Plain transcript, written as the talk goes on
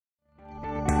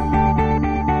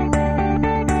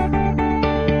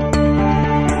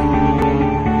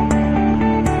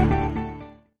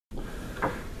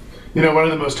You know, one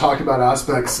of the most talked about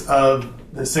aspects of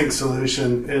the sync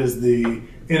solution is the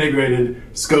integrated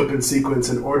scope and sequence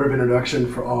and order of introduction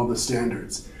for all the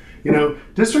standards. You know,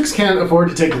 districts can't afford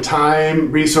to take the time,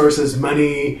 resources,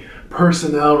 money,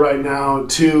 personnel right now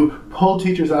to pull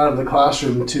teachers out of the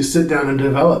classroom to sit down and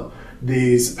develop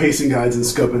these pacing guides and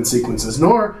scope and sequences,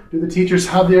 nor do the teachers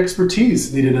have the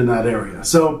expertise needed in that area.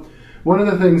 So one of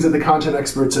the things that the content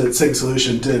experts at Sync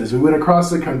Solution did is we went across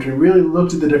the country, really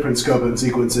looked at the different scope and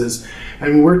sequences,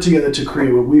 and we worked together to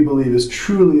create what we believe is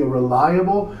truly a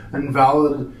reliable and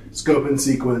valid scope and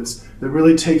sequence that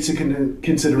really takes into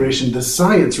consideration the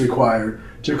science required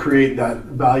to create that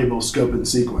valuable scope and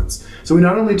sequence. So we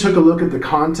not only took a look at the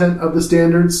content of the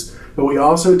standards, but we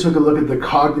also took a look at the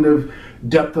cognitive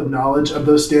depth of knowledge of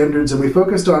those standards, and we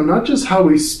focused on not just how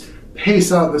we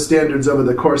pace out the standards over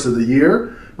the course of the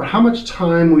year, but how much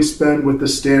time we spend with the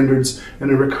standards in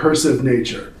a recursive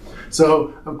nature.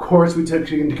 So, of course, we took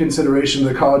into consideration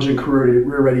the college and career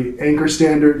ready anchor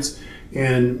standards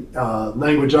in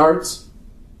language arts,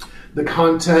 the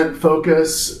content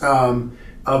focus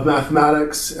of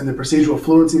mathematics and the procedural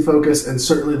fluency focus, and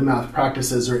certainly the math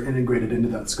practices are integrated into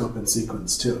that scope and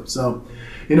sequence too. So,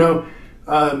 you know,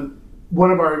 one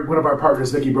of our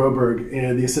partners, Vicki Broberg,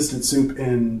 and the assistant soup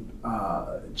in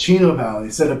Chino Valley,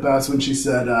 said it best when she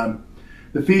said,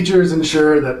 the features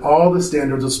ensure that all the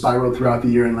standards will spiral throughout the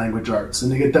year in language arts,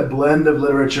 and you get that blend of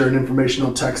literature and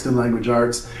informational text in language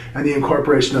arts and the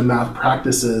incorporation of math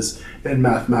practices in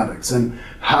mathematics. And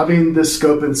having this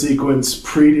scope and sequence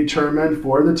predetermined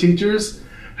for the teachers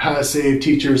has saved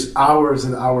teachers hours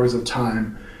and hours of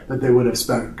time that they would have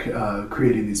spent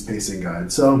creating these pacing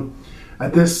guides. So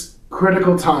at this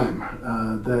critical time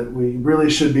that we really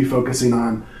should be focusing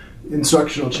on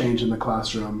instructional change in the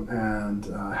classroom, and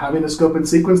having a scope and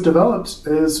sequence developed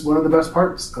is one of the best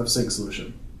parts of Sync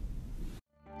Solution.